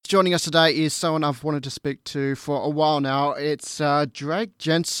joining us today is someone I've wanted to speak to for a while now. It's Drake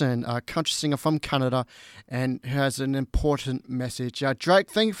Jensen, a country singer from Canada, and who has an important message.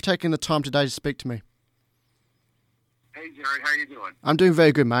 Drake, thank you for taking the time today to speak to me. Hey, Jared, how you doing? I'm doing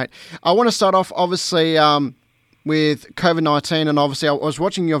very good, mate. I want to start off, obviously, with COVID-19, and obviously I was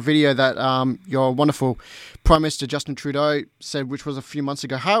watching your video that your wonderful Prime Minister Justin Trudeau said, which was a few months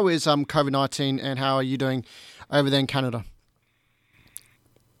ago. How is COVID-19 and how are you doing over there in Canada?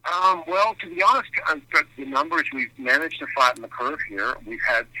 Well, to be honest, the numbers we've managed to flatten the curve here. We've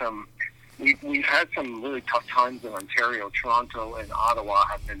had some really tough times in Ontario. Toronto and Ottawa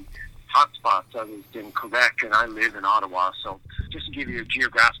have been hotspots. I was in Quebec and I live in Ottawa. So just to give you a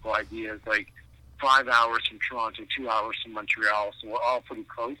geographical idea, it's like 5 hours from Toronto, 2 hours from Montreal. So we're all pretty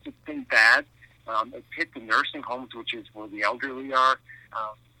close. It's been bad. It's hit the nursing homes, which is where the elderly are,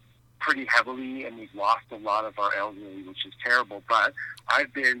 pretty heavily, and we've lost a lot of our elderly, which is terrible. But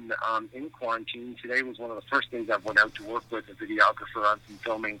I've been in quarantine. Today was one of the first days I went out to work with a videographer on some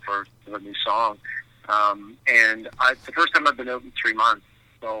filming for a new song. And it's the first time I've been out in 3 months.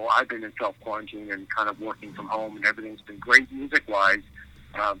 So I've been in self-quarantine and kind of working from home, and everything's been great music-wise.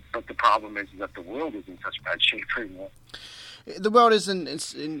 But the problem is that the world is in such bad shape right now. The world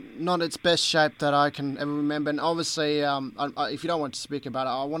it's not its best shape that I can ever remember. And obviously, if you don't want to speak about it,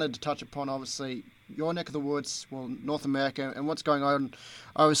 I wanted to touch upon, obviously, your neck of the woods, well, North America, and what's going on,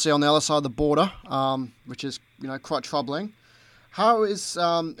 obviously, on the other side of the border, which is, quite troubling. How is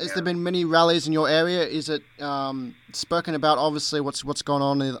there been many rallies in your area? Is it spoken about, obviously, what's going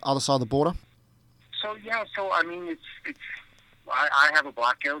on the other side of the border? So I mean, I have a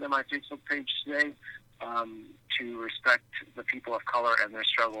blackout on my Facebook page today to respect the people of color and their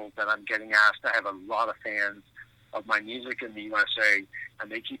struggles that I'm getting asked. I have a lot of fans of my music in the USA,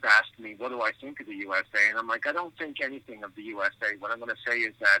 and they keep asking me, what do I think of the USA? And I'm like, I don't think anything of the USA. What I'm going to say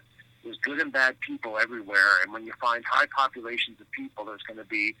is that there's good and bad people everywhere, and when you find high populations of people, there's going to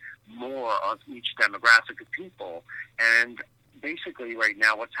be more of each demographic of people. And basically right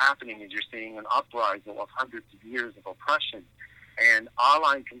now what's happening is you're seeing an uprising of hundreds of years of oppression. And all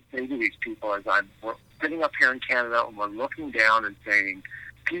I can say to these people is we're sitting up here in Canada and we're looking down and saying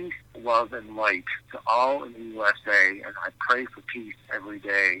peace, love, and light to all in the USA. And I pray for peace every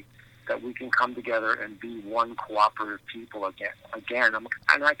day, that we can come together and be one cooperative people again.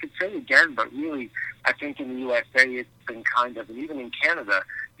 And I could say again, but really, I think in the USA it's been kind of, and even in Canada,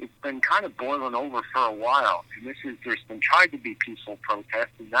 it's been kind of boiling over for a while. And there's been tried to be peaceful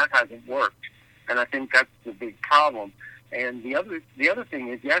protests, and that hasn't worked. And I think that's the big problem. And the other thing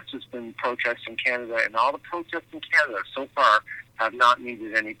is, yes, there's been protests in Canada, and all the protests in Canada so far have not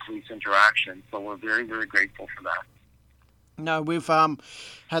needed any police interaction. So we're very, very grateful for that. No, we've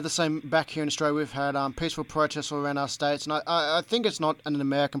had the same back here in Australia. We've had peaceful protests all around our states, and I think it's not an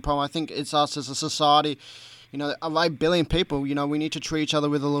American problem. I think it's us as a society. Of 8 billion people, we need to treat each other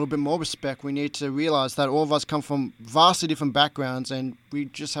with a little bit more respect. We need to realise that all of us come from vastly different backgrounds, and we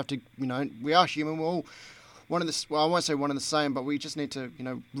just have to, we are human. We're all I won't say one and the same, but we just need to,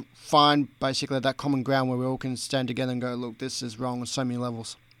 find basically that common ground where we all can stand together and go, look, this is wrong on so many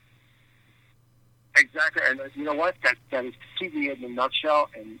levels. Exactly, and you know what? That is TV in a nutshell,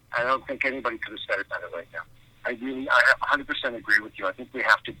 and I don't think anybody could have said it better right now. I 100% agree with you. I think we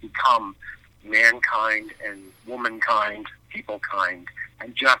have to become mankind and womankind, people kind,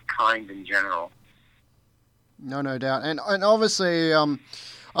 and just kind in general. No doubt. And obviously,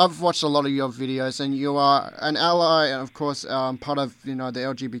 I've watched a lot of your videos, and you are an ally, and of course, part of the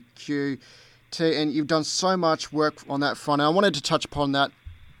LGBTQ, and you've done so much work on that front. And I wanted to touch upon that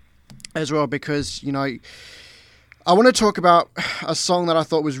as well because I want to talk about a song that I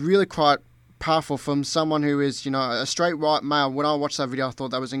thought was really quite powerful from someone who is a straight white male. When I watched that video, I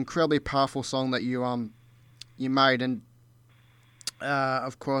thought that was an incredibly powerful song that you made, and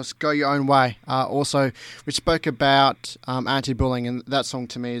of course, Go Your Own Way. Also, we spoke about anti-bullying, and that song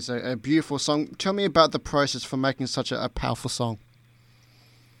to me is a beautiful song. Tell me about the process for making such a powerful song.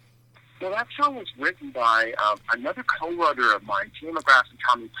 Well, that song was written by another co-writer of mine, Tia McGrath and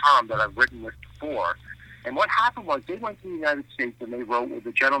Tommy Tom, that I've written with before. And what happened was they went to the United States and they wrote with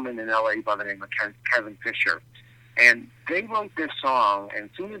a gentleman in L.A. by the name of Kevin Fisher. And they wrote this song, and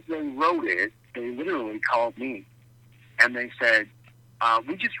as soon as they wrote it, they literally called me. And they said,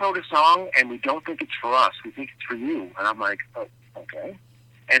 we just wrote a song, and we don't think it's for us. We think it's for you. And I'm like, oh, okay.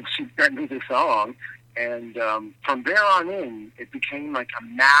 And she sent me the song, and from there on in, it became like a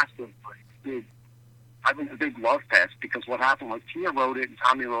massive, big love fest, because what happened was Tia wrote it and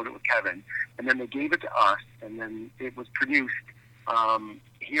Tommy wrote it with Kevin, and then they gave it to us, and then it was produced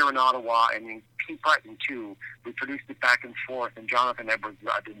here in Ottawa, and in Cape Breton too. We produced it back and forth, and Jonathan Edwards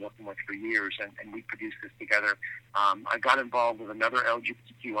I've been working with for years, and we produced this together. I got involved with another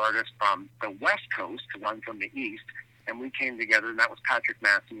LGBTQ artist from the West Coast, because I'm from the East, and we came together, and that was Patrick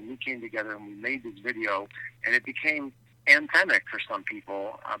Massey, and we came together and we made this video, and it became anthemic for some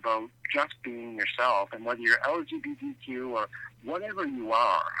people about just being yourself, and whether you're LGBTQ or whatever you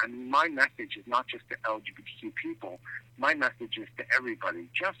are. I mean, my message is not just to LGBTQ people. My message is to everybody.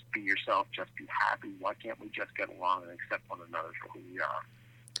 Just be yourself. Just be happy. Why can't we just get along and accept one another for who we are?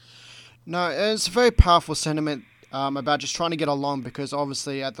 No, it's a very powerful sentiment about just trying to get along, because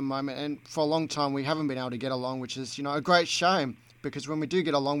obviously at the moment and for a long time we haven't been able to get along, which is, a great shame. Because when we do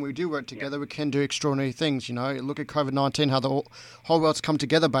get along, we do work together, we can do extraordinary things, Look at COVID-19, how the whole world's come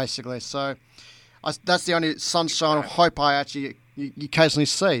together, basically. So that's the only sunshine of hope I actually you occasionally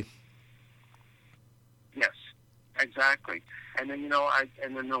see. Yes, exactly. And then,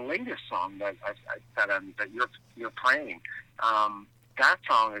 and then the latest song that you're playing, that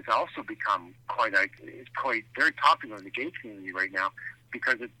song has also become quite very popular in the gay community right now,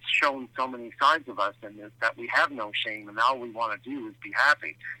 because it's shown so many sides of us, and that we have no shame, and all we want to do is be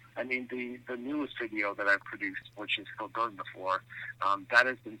happy. I mean, the newest video that I've produced, which is for Burn the Floor, that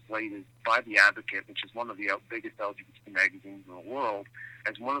has been slated by The Advocate, which is one of the biggest LGBT magazines in the world,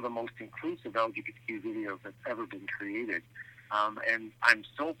 as one of the most inclusive LGBTQ videos that's ever been created. And I'm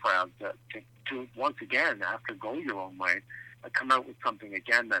so proud to once again, after Go Your Own Way, come out with something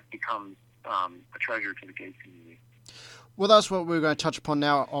again that becomes a treasure to the gay community. Well, that's what we're going to touch upon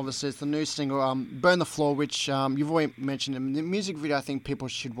now, obviously. It's the new single, Burn the Floor, which you've already mentioned. The music video, I think people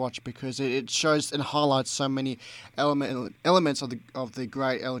should watch, because it shows and highlights so many elements of the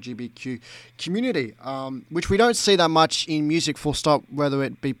great LGBTQ community, which we don't see that much in music, full stop, whether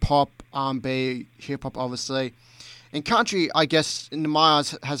it be pop, R&B, hip-hop, obviously. And country, I guess, in my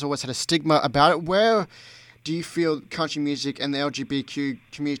eyes, has always had a stigma about it. Where do you feel country music and the LGBTQ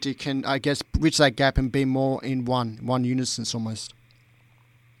community can, I guess, bridge that gap and be more in one unison almost?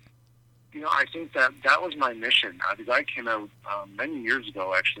 I think that was my mission. Because I came out many years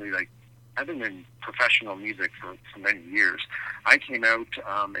ago, actually. Like, I've been in professional music for many years. I came out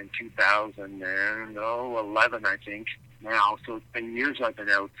in 2011, I think, now. So it's been years I've been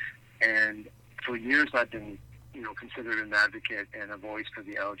out. And for years I've been considered an advocate and a voice for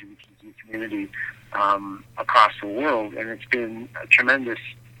the LGBTQ community across the world, and it's been a tremendous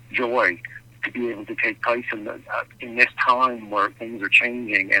joy to be able to take place in this time where things are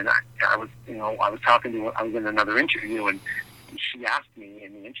changing. And I was in another interview, and she asked me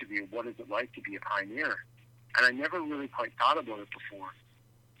in the interview, "What is it like to be a pioneer?" And I never really quite thought about it before.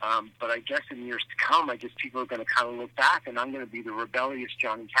 But I guess in years to come, I guess people are going to kind of look back, and I'm going to be the rebellious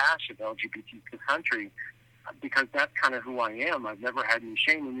Johnny Cash of LGBTQ country, because that's kind of who I am. I've never had any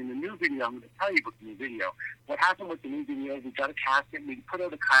shame. And in the new video, I'm going to tell you about the new video. What happened with the new video, we got a casting. We put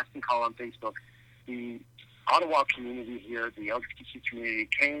out a casting call on Facebook. The Ottawa community here, the LGBTQ community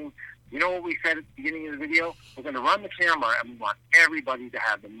came. You know what we said at the beginning of the video? We're going to run the camera, and we want everybody to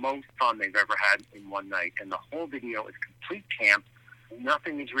have the most fun they've ever had in one night. And the whole video is complete camp.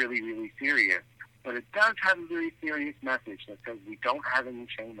 Nothing is really, really serious. But it does have a very serious message that says we don't have any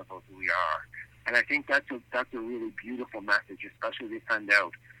shame about who we are. And I think that's a really beautiful message, especially to send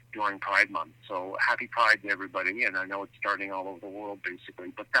out during Pride Month. So happy Pride to everybody, and I know it's starting all over the world,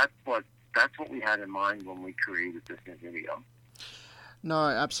 basically. But that's what we had in mind when we created this new video. No,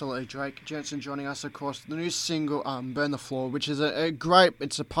 absolutely, Drake Jensen joining us, of course. The new single, "Burn the Floor," which is a great,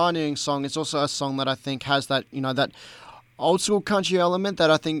 it's a pioneering song. It's also a song that I think has that, that old school country element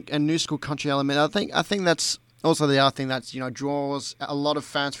that I think, and new school country element. I think that's also the other thing that's, draws a lot of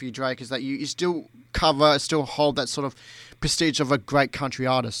fans for you, Drake, is that you still hold that sort of prestige of a great country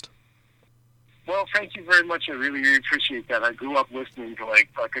artist. Well, thank you very much. I really, really appreciate that. I grew up listening to, like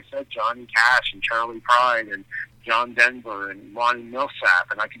I said, Johnny Cash and Charlie Pride and John Denver and Lonnie Millsap,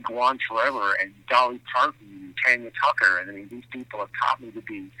 and I could go on forever, and Dolly Parton and Tanya Tucker. And I mean, these people have taught me to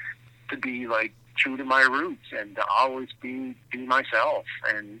be like true to my roots and to always be myself.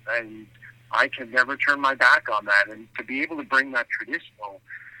 And I can never turn my back on that. And to be able to bring that traditional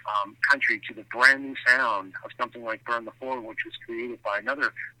country to the brand new sound of something like Burn the Floor, which was created by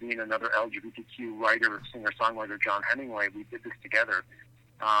another LGBTQ writer, singer-songwriter, John Hemingway. We did this together.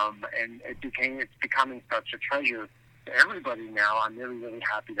 And it's becoming such a treasure to everybody now. I'm really, really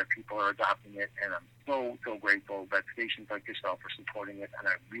happy that people are adopting it, and I'm so, so grateful that stations like yourself are supporting it, and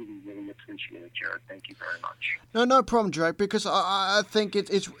I really, really appreciate it, Jared. Thank you very much. No problem, Drake, because I think it's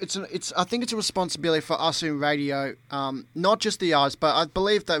a responsibility for us in radio, not just the arts, but I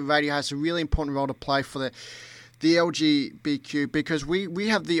believe that radio has a really important role to play for the LGBTQ, because we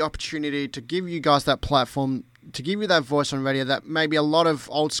have the opportunity to give you guys that platform, to give you that voice on radio that maybe a lot of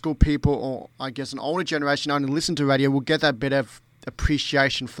old school people, or I guess an older generation only listen to radio, will get that bit of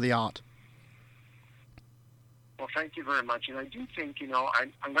appreciation for the art. Well, thank you very much. And I do think,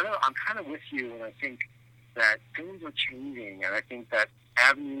 I'm kind of with you, and I think that things are changing, and I think that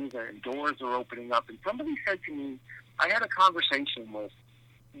avenues and doors are opening up. And somebody said to me, I had a conversation with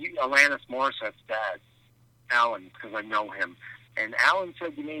Alanis Morissette's dad, Alan, because I know him. And Alan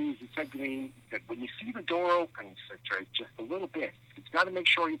said to me that when you see the door open, he said, Drake, just a little bit, you've got to make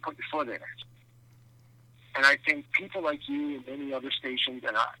sure you put your foot in it. And I think people like you and many other stations,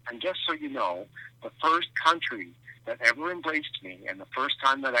 and just so you know, the first country that ever embraced me and the first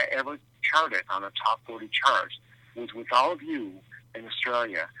time that I ever charted on a top 40 chart was with all of you in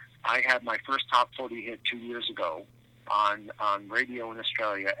Australia. I had my first top 40 hit 2 years ago on radio in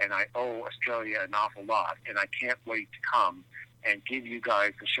Australia, and I owe Australia an awful lot, and I can't wait to come and give you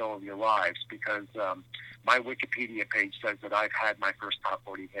guys the show of your lives, because my Wikipedia page says that I've had my first top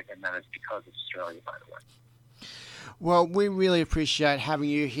 40 hit, and that is because of Australia, by the way. Well, we really appreciate having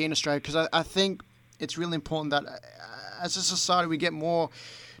you here in Australia, because I think it's really important that as a society we get more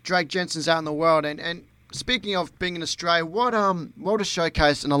Drake Jensens out in the world. And speaking of being in Australia, what would a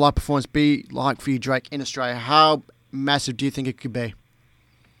showcase and a live performance be like for you, Drake, in Australia? How massive do you think it could be?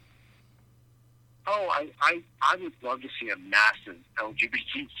 Oh, I would love to see a massive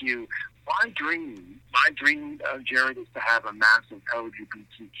LGBTQ. My dream, Jared, is to have a massive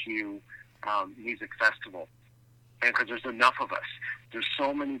LGBTQ music festival. And because there's enough of us. There's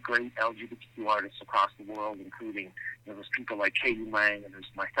so many great LGBTQ artists across the world, including, there's people like Katie Lang, and there's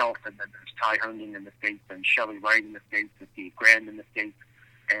myself, and then there's Ty Herndon in the States, and Shelley Wright in the States, and Steve Grand in the States,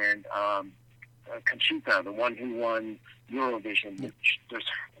 and Conchita, the one who won Eurovision.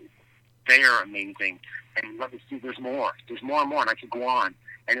 They're amazing. And let me see, there's more. There's more and more, and I could go on.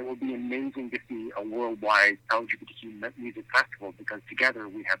 And it will be amazing to see a worldwide LGBTQ music festival, because together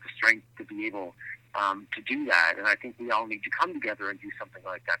we have the strength to be able to do that. And I think we all need to come together and do something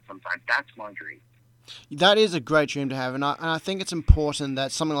like that sometime. That's my dream. That is a great dream to have, and I think it's important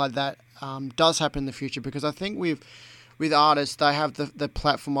that something like that does happen in the future, because I think with artists, they have the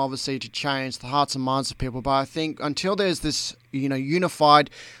platform obviously to change the hearts and minds of people. But I think until there's this unified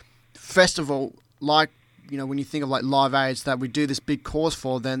festival, like when you think of like Live Aids, that we do this big cause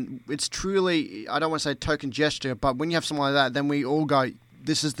for, then it's truly, I don't want to say token gesture, but when you have something like that, then we all go,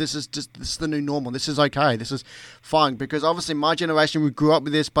 this is the new normal. This is okay. This is fine, because obviously my generation, we grew up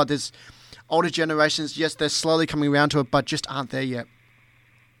with this, but there's older generations, yes, they're slowly coming around to it, but just aren't there yet.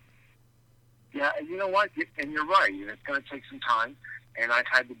 Yeah, and you know what? And you're right. It's going to take some time, and I've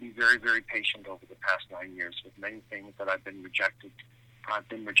had to be very, very patient over the past 9 years with many things that I've been rejected. I've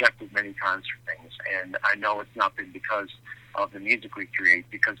been rejected many times for things, and I know it's not been because of the music we create,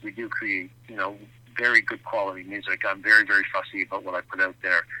 because we do create, very good quality music. I'm very, very fussy about what I put out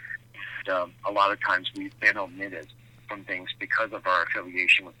there. And, a lot of times we've been omitted from things because of our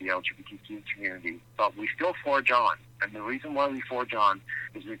affiliation with the LGBTQ community, but we still forge on. And the reason why we forge on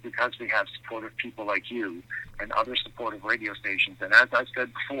is because we have supportive people like you and other supportive radio stations. And as I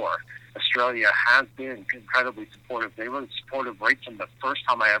said before, Australia has been incredibly supportive. They were supportive right from the first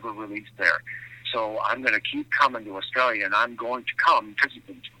time I ever released there. So I'm going to keep coming to Australia, and I'm going to come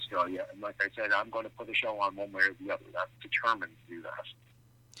physically to Australia. And like I said, I'm going to put a show on one way or the other. I'm determined to do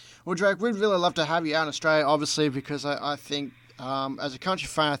that. Well, Drake, we'd really love to have you out in Australia, obviously, because I think as a country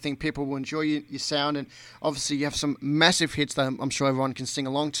fan, I think people will enjoy your sound, and obviously you have some massive hits that I'm sure everyone can sing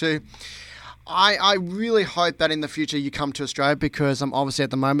along to. I really hope that in the future you come to Australia, because obviously at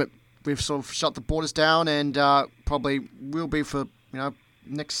the moment we've sort of shut the borders down, and probably will be for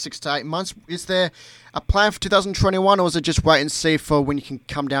next 6 to 8 months. Is there a plan for 2021, or is it just wait and see for when you can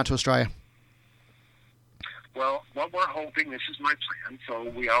come down to Australia? Well, what we're hoping, this is my plan. So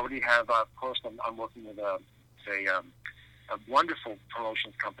we already have, of course, I'm working with a wonderful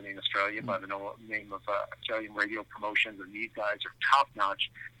promotions company in Australia by the name of Australian Radio Promotions, and these guys are top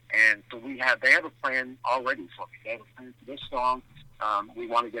notch. And so they have a plan already for me. They have a plan for this song. We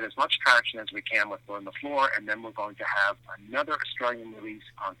want to get as much traction as we can with On the Floor, and then we're going to have another Australian release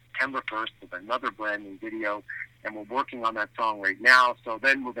on September 1st with another brand new video, and we're working on that song right now. So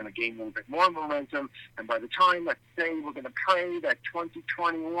then we're going to gain a little bit more momentum, and by the time, let's say, we're going to pray that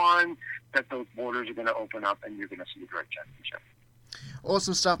 2021, that those borders are going to open up, and you're going to see the Drake Jensen Show.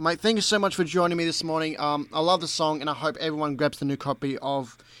 Awesome stuff, mate. Thank you so much for joining me this morning. I love the song, and I hope everyone grabs the new copy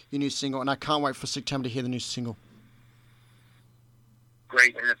of your new single, and I can't wait for September to hear the new single.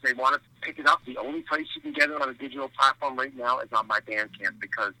 Great, and if they want to pick it up, the only place you can get it on a digital platform right now is on my Bandcamp,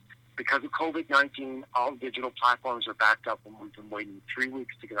 because because of COVID-19, all digital platforms are backed up, and we've been waiting 3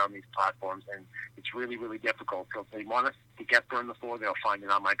 weeks to get on these platforms, and it's really, really difficult. So if they want us to get Burn the Floor, they'll find it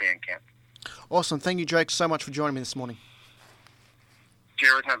on my Bandcamp. Awesome. Thank you, Drake, so much for joining me this morning.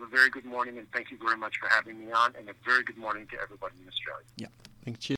 Jared, have a very good morning, and thank you very much for having me on, and a very good morning to everybody in Australia. Yeah. Thank you.